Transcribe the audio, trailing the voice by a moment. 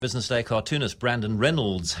Business Day cartoonist Brandon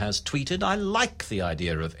Reynolds has tweeted, "I like the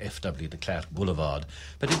idea of F.W. de Klerk Boulevard,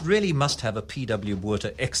 but it really must have a P.W.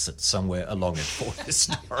 Botha exit somewhere along it for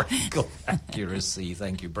historical accuracy."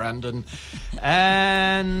 Thank you, Brandon.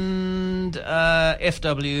 And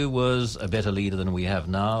F.W. was a better leader than we have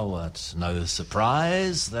now. It's no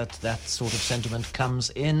surprise that sort of sentiment comes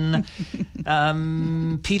in.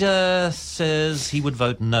 Peter says he would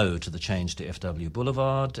vote no to the change to F.W.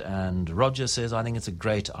 Boulevard, and Roger says, "I think it's a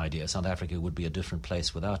great idea. South Africa would be a different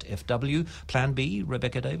place without FW. Plan B,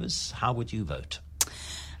 Rebecca Davis, how would you vote?"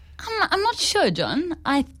 I'm not sure, John.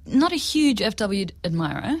 I'm not a huge FW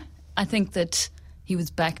admirer. I think that he was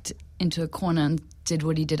backed into a corner and did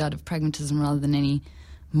what he did out of pragmatism rather than any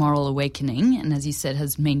moral awakening, and as you said,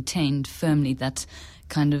 has maintained firmly that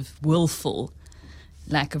kind of willful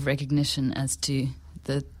lack of recognition as to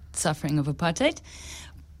the suffering of apartheid.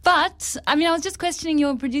 But, I mean, I was just questioning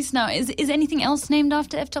your producer now. Is anything else named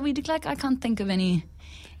after F.W. de Klerk? I can't think of any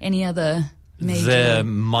other major... There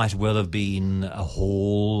might well have been a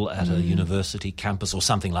hall at a university campus or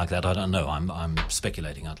something like that. I don't know. I'm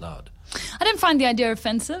speculating out loud. I don't find the idea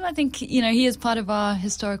offensive. I think, he is part of our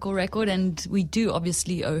historical record, and we do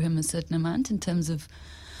obviously owe him a certain amount in terms of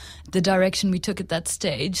the direction we took at that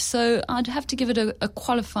stage. So I'd have to give it a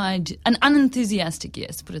qualified, an unenthusiastic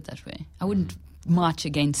yes, put it that way. I wouldn't march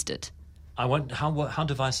against it. I wonder how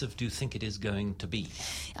divisive do you think it is going to be?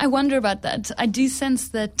 I wonder about that. I do sense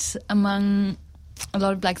that among a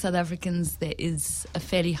lot of black South Africans there is a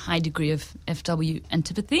fairly high degree of FW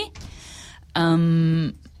antipathy.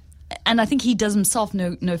 And I think he does himself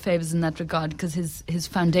no favours in that regard, because his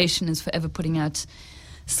foundation is forever putting out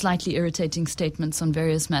slightly irritating statements on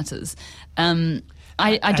various matters. I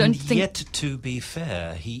don't think... Yet, to be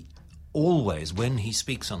fair, he always, when he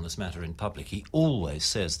speaks on this matter in public, he always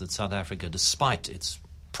says that South Africa, despite its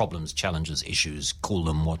problems, challenges, issues, call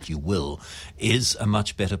them what you will, is a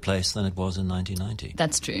much better place than it was in 1990.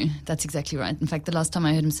 That's true. That's exactly right. In fact, the last time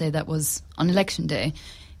I heard him say that was on election day,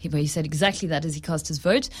 where he said exactly that as he cast his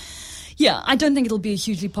vote. Yeah, I don't think it'll be a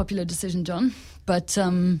hugely popular decision, John, but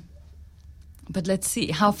let's see.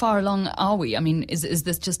 How far along are we? I mean, is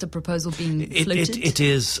this just a proposal being floated? It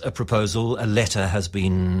is a proposal. A letter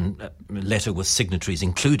with signatories,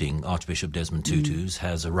 including Archbishop Desmond Tutu's,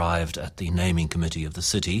 has arrived at the naming committee of the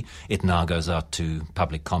city. It now goes out to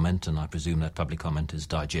public comment, and I presume that public comment is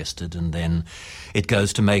digested, and then it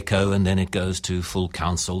goes to Mako, and then it goes to full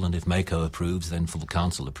council, and if Mako approves, then full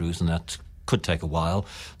council approves, and that could take a while.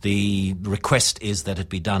 The request is that it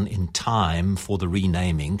be done in time for the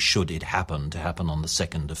renaming, should it happen on the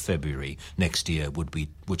 2nd of February next year,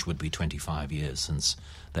 which would be 25 years since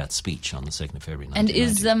that speech on the 2nd of February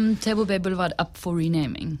 1990. And is Table Bay Boulevard up for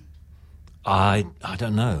renaming? I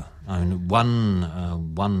don't know. I mean,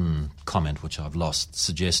 one comment which I've lost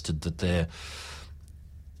suggested that they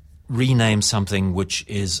rename something which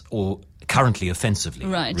is currently offensively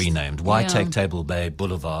renamed. Why take Table Bay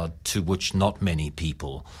Boulevard, to which not many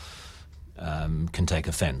people can take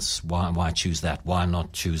offence? Why choose that? Why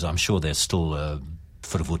not choose? I'm sure there's still a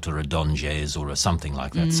Vervoet or a Donjes or a something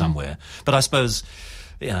like that somewhere. But I suppose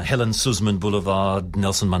Helen Suzman Boulevard,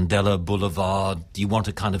 Nelson Mandela Boulevard, you want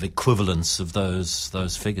a kind of equivalence of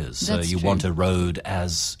those figures. So you want a road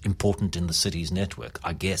as important in the city's network,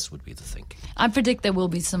 I guess, would be the thinking. I predict there will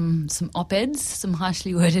be some op-eds, some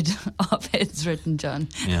harshly worded op-eds written, John.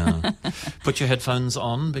 Yeah. Put your headphones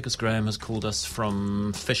on, because Graham has called us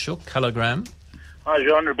from Fishhook. Hello, Graham. Hi,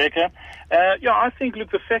 John, Rebecca. I think,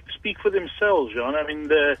 look, the facts speak for themselves, John. I mean,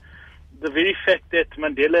 the very fact that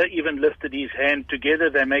Mandela even lifted his hand,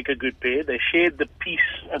 together they make a good pair. They shared the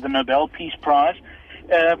Nobel Peace Prize.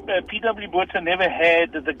 P.W. Botha never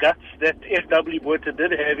had the guts that F.W. Botha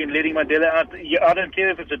did have in letting Mandela out. I don't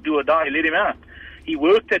care if it's a do or die, let him out. He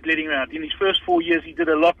worked at letting him out. In his first 4 years, he did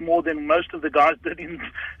a lot more than most of the guys did in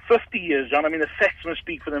 50 years, John. I mean, the facts must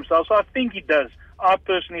speak for themselves. So I think he does. I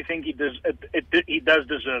personally think he does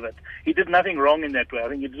deserve it. He did nothing wrong in that way. I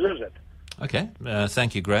think he deserves it. Okay,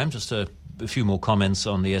 thank you, Graham. Just a few more comments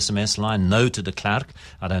on the SMS line. No to de Klerk.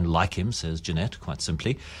 I don't like him, says Jeanette, quite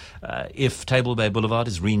simply. If Table Bay Boulevard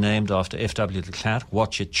is renamed after F.W. de Klerk,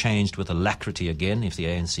 watch it changed with alacrity again if the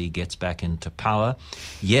ANC gets back into power.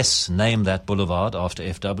 Yes, name that boulevard after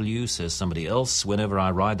F.W., says somebody else. Whenever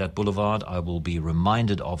I ride that boulevard, I will be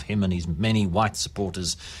reminded of him and his many white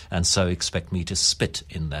supporters, and so expect me to spit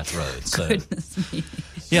in that road. So, goodness me.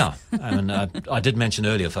 Yeah, I mean, I did mention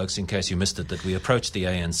earlier, folks, in case you missed it, that we approached the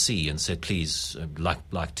ANC and said, please,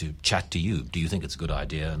 like to chat to you. Do you think it's a good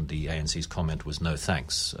idea? And the ANC's comment was no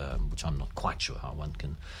thanks, which I'm not quite sure how one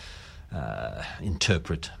can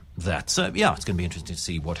interpret that. So, yeah, it's going to be interesting to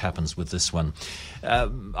see what happens with this one.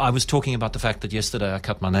 I was talking about the fact that yesterday I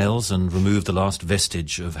cut my nails and removed the last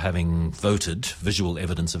vestige of having voted, visual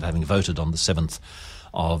evidence of having voted on the 7th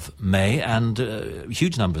of May, and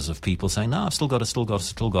huge numbers of people saying, no, I've still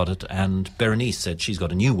got it. And Berenice said she's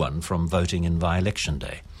got a new one from voting in by-election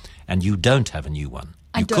day. And you don't have a new one.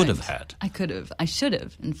 You could have had. I could have. I should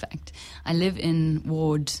have, in fact. I live in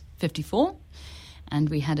Ward 54. And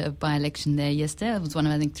we had a by-election there yesterday. It was one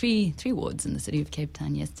of, I think, three wards in the city of Cape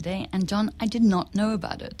Town yesterday. And, John, I did not know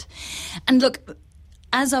about it. And look,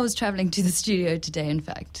 as I was travelling to the studio today, in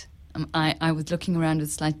fact, I was looking around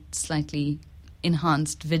with slightly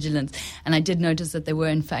enhanced vigilance. And I did notice that there were,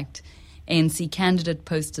 in fact, ANC candidate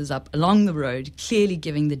posters up along the road, clearly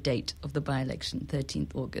giving the date of the by-election,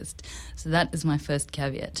 13th August. So that is my first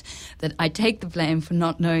caveat, that I take the blame for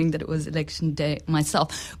not knowing that it was election day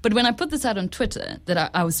myself. But when I put this out on Twitter,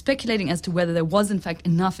 that I was speculating as to whether there was, in fact,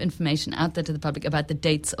 enough information out there to the public about the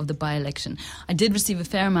dates of the by-election. I did receive a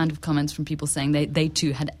fair amount of comments from people saying they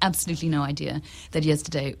too had absolutely no idea that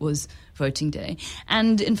yesterday was voting day.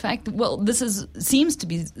 And in fact, well, this seems to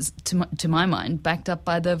be, to my mind, backed up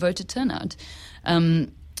by the voter turnout.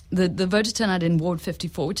 The voter turnout in Ward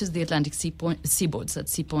 54, which is the Atlantic Seaboard, so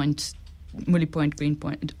that's Sea Point, Mully Point, Green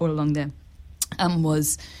Point, all along there,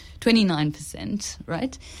 was 29%,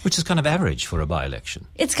 right? Which is kind of average for a by-election.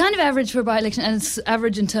 It's kind of average for a by-election, and it's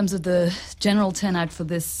average in terms of the general turnout for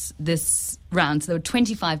this round. So there were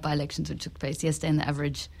 25 by-elections which took place yesterday, and the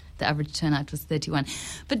average turnout was 31.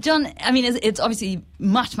 But, John, I mean, it's obviously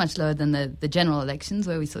much, much lower than the general elections,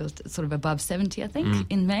 where we saw sort of above 70, I think,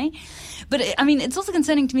 in May. But, I mean, it's also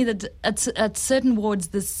concerning to me that at certain wards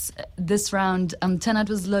this round, turnout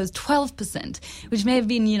was as low as 12%, which may have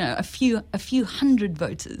been, a few hundred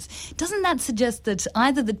voters. Doesn't that suggest that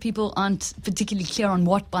either that people aren't particularly clear on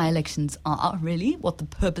what by-elections are, really, what the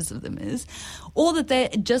purpose of them is, or that they're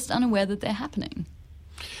just unaware that they're happening?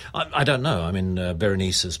 I don't know. I mean,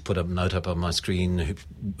 Berenice has put a note up on my screen.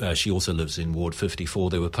 She also lives in Ward 54.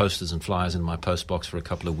 There were posters and flyers in my postbox for a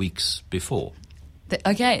couple of weeks before.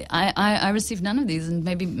 Okay, I received none of these, and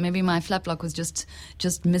maybe my flat block was just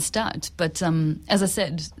missed out. But as I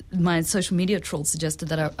said, my social media troll suggested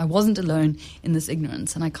that I wasn't alone in this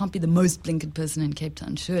ignorance, and I can't be the most blinkered person in Cape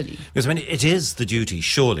Town, surely. Because, I mean, it is the duty,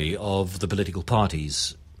 surely, of the political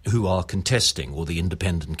parties who are contesting, or the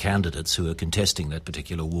independent candidates who are contesting that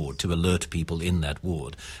particular ward, to alert people in that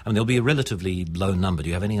ward. I mean, there'll be a relatively low number. Do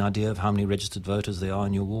you have any idea of how many registered voters there are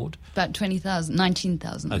in your ward? About 20,000,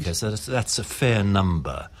 19,000. Okay, so that's a fair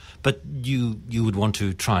number. But you would want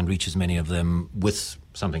to try and reach as many of them with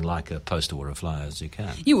something like a poster or a flyer as you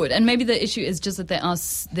can. You would, and maybe the issue is just that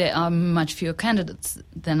there are much fewer candidates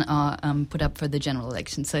than are put up for the general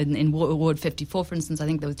election. So in Ward 54, for instance, I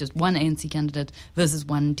think there was just one ANC candidate versus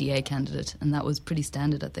one DA candidate, and that was pretty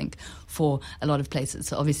standard, I think, for a lot of places.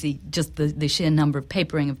 So obviously just the sheer number of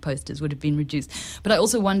papering of posters would have been reduced. But I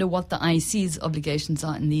also wonder what the IEC's obligations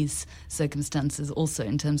are in these circumstances also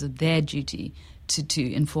in terms of their duty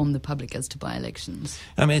to inform the public as to by-elections.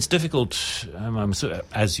 I mean, it's difficult.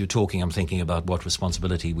 As you're talking, I'm thinking about what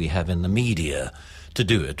responsibility we have in the media to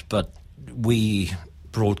do it. But we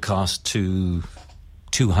broadcast to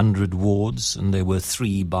 200 wards, and there were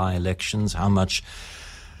 3 by-elections. How much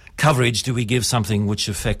coverage do we give something which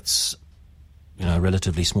affects a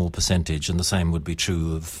relatively small percentage? And the same would be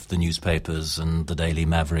true of the newspapers and the Daily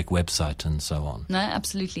Maverick website and so on. No,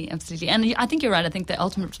 absolutely. And I think you're right. I think the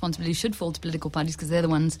ultimate responsibility should fall to political parties because they're the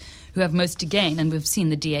ones who have most to gain. And we've seen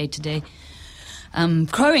the DA today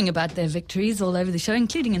crowing about their victories all over the show,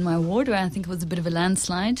 including in my ward, where I think it was a bit of a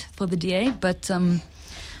landslide for the DA. But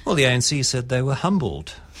well, the ANC said they were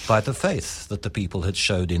humbled by the faith that the people had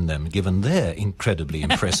showed in them, given their incredibly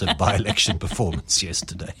impressive by-election performance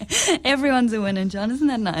yesterday. Everyone's a winner, John. Isn't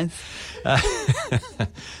that nice?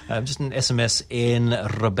 Just an SMS in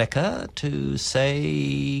Rebecca to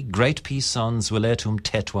say, great piece on Zwelethum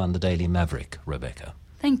Tetwa and the Daily Maverick, Rebecca.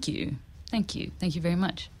 Thank you. Thank you very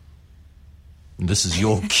much. And this is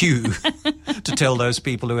your cue to tell those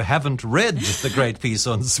people who haven't read the great piece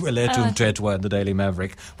on Zwelethum Tetwa and the Daily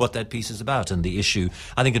Maverick what that piece is about and the issue,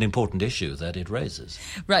 I think an important issue that it raises.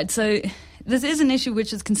 Right, so this is an issue which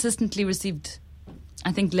has consistently received,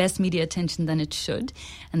 I think, less media attention than it should,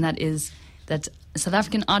 and that is that South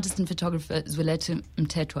African artist and photographer Zwelethum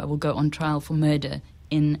Tetwa will go on trial for murder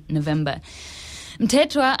in November.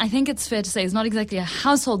 Tetwa, I think it's fair to say, is not exactly a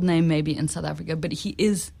household name maybe in South Africa, but he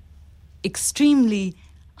is extremely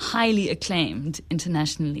highly acclaimed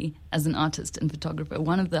internationally as an artist and photographer,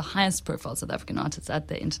 one of the highest profile South African artists out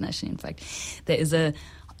there internationally. In fact, there is a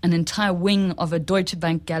an entire wing of a Deutsche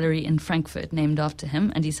Bank gallery in Frankfurt named after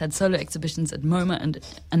him, and he's had solo exhibitions at MoMA and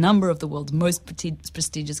a number of the world's most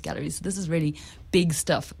prestigious galleries. So this is really big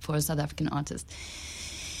stuff for a South African artist.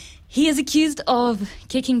 He is accused of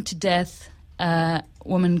kicking to death a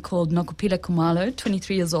woman called Nokuphila Khumalo,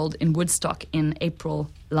 23 years old, in Woodstock in April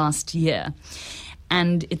last year.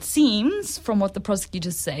 And it seems, from what the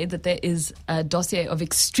prosecutors say, that there is a dossier of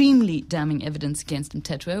extremely damning evidence against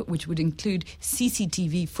Mthethwa, which would include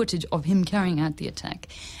CCTV footage of him carrying out the attack,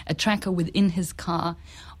 a tracker within his car,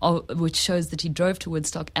 which shows that he drove to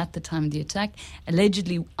Woodstock at the time of the attack,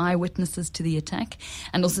 allegedly eyewitnesses to the attack,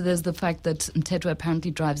 and also there's the fact that Mthethwa apparently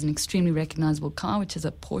drives an extremely recognizable car, which is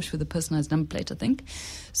a Porsche with a personalized number plate, I think.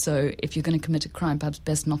 So if you're going to commit a crime, perhaps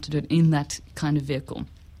best not to do it in that kind of vehicle.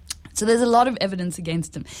 So there's a lot of evidence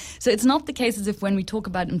against him. So it's not the case as if when we talk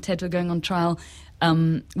about Mthethwa going on trial,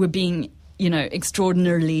 we're being,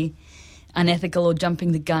 extraordinarily unethical or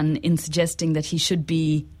jumping the gun in suggesting that he should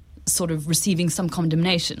be sort of receiving some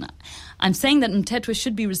condemnation. I'm saying that Mthethwa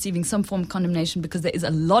should be receiving some form of condemnation because there is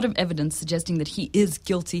a lot of evidence suggesting that he is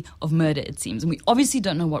guilty of murder, it seems. And we obviously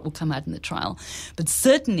don't know what will come out in the trial. But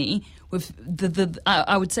certainly, with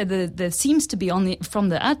I would say there seems to be, from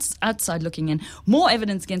the outside looking in, more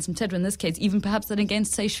evidence against Mthethwa in this case, even perhaps than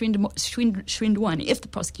against, say, Shrindwani, if the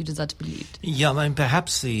prosecutors are to be believed. Yeah, I mean,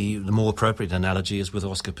 perhaps the more appropriate analogy is with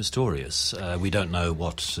Oscar Pistorius. We don't know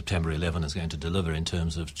what September 11 is going to deliver in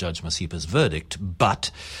terms of Judge Masipa's verdict,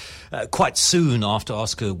 but quite soon after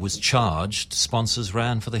Oscar was charged, sponsors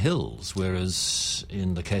ran for the hills, whereas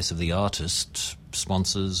in the case of the artist,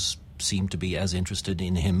 sponsors seemed to be as interested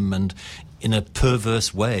in him and, in a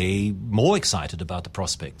perverse way, more excited about the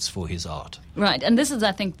prospects for his art. Right, and this is,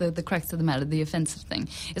 I think, the crux of the matter, the offensive thing.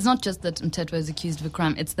 It's not just that Mthethwa is accused of a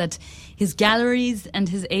crime, it's that his galleries and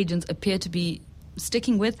his agents appear to be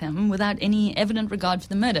sticking with him without any evident regard for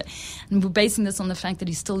the murder. And we're basing this on the fact that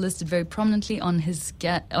he's still listed very prominently on his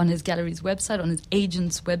gallery's website, on his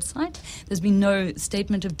agent's website. There's been no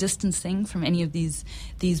statement of distancing from any of these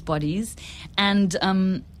bodies.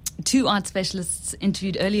 And two art specialists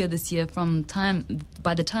interviewed earlier this year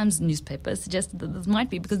by the Times newspaper suggested that this might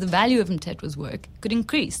be because the value of Mthethwa's work could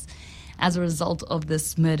increase as a result of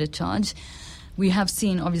this murder charge. We have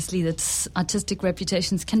seen, obviously, that artistic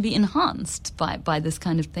reputations can be enhanced by this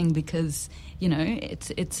kind of thing because,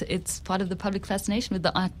 it's part of the public fascination with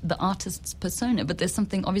the artist's persona. But there's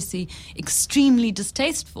something obviously extremely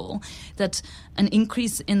distasteful that an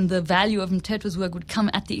increase in the value of Mthethwa's work would come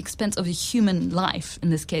at the expense of a human life in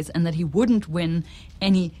this case, and that he wouldn't win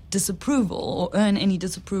any disapproval or earn any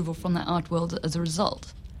disapproval from the art world as a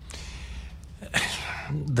result.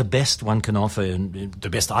 The best one can offer, the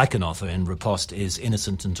best I can offer in riposte is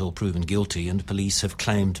innocent until proven guilty, and police have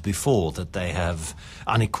claimed before that they have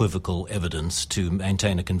unequivocal evidence to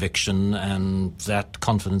maintain a conviction, and that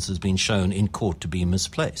confidence has been shown in court to be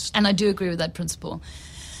misplaced. And I do agree with that principle.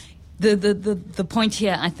 The point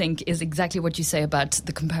here, I think, is exactly what you say about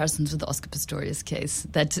the comparisons with the Oscar Pistorius case,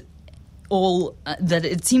 that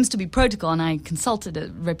it seems to be protocol, and I consulted a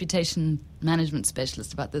reputation management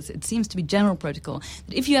specialist about this. It seems to be general protocol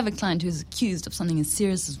that if you have a client who's accused of something as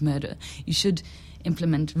serious as murder, you should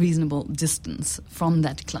implement reasonable distance from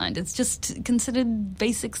that client. It's just considered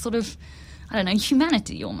basic sort of,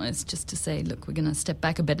 humanity almost, just to say, look, we're going to step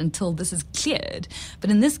back a bit until this is cleared. But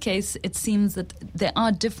in this case, it seems that there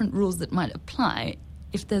are different rules that might apply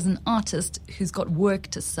if there's an artist who's got work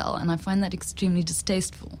to sell, and I find that extremely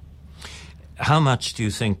distasteful. How much do you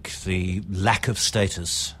think the lack of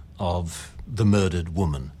status of the murdered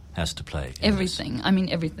woman has to play? Everything. I mean,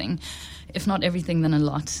 everything. If not everything, then a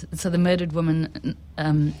lot. So the murdered woman,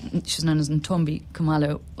 she's known as Ntombi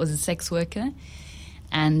Khumalo, was a sex worker.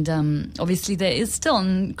 And obviously there is still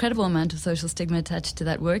an incredible amount of social stigma attached to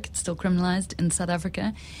that work. It's still criminalized in South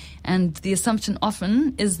Africa. And the assumption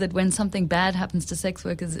often is that when something bad happens to sex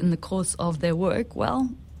workers in the course of their work, well,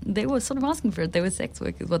 they were sort of asking for it. They were sex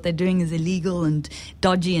workers. What they're doing is illegal and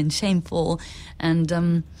dodgy and shameful. And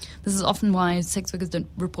this is often why sex workers don't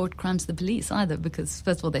report crimes to the police either, because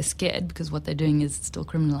first of all, they're scared because what they're doing is still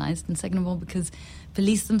criminalized. And second of all, because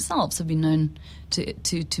police themselves have been known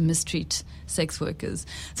to mistreat sex workers.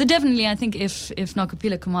 So definitely, I think if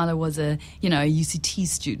Nokuphila Khumalo was a UCT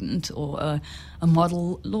student or a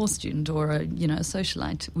model law student or a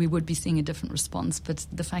socialite, we would be seeing a different response. But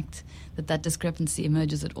the fact that discrepancy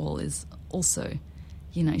emerges at all is also,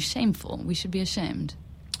 shameful. We should be ashamed.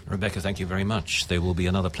 Rebecca, thank you very much. There will be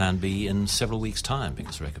another Plan B in several weeks' time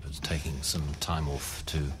because Rebecca is taking some time off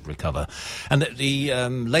to recover. And the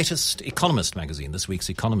latest Economist magazine, this week's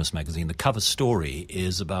Economist magazine, the cover story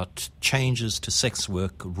is about changes to sex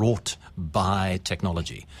work wrought by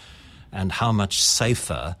technology and how much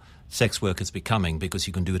safer sex work is becoming because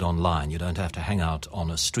you can do it online. You don't have to hang out on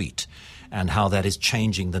a street, and how that is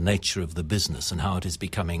changing the nature of the business and how it is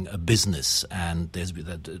becoming a business. And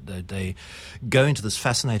they go into this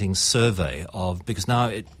fascinating survey of, because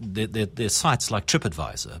now there's sites like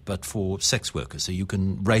TripAdvisor, but for sex workers, so you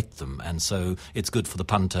can rate them. And so it's good for the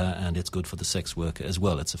punter and it's good for the sex worker as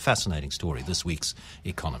well. It's a fascinating story, this week's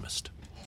Economist.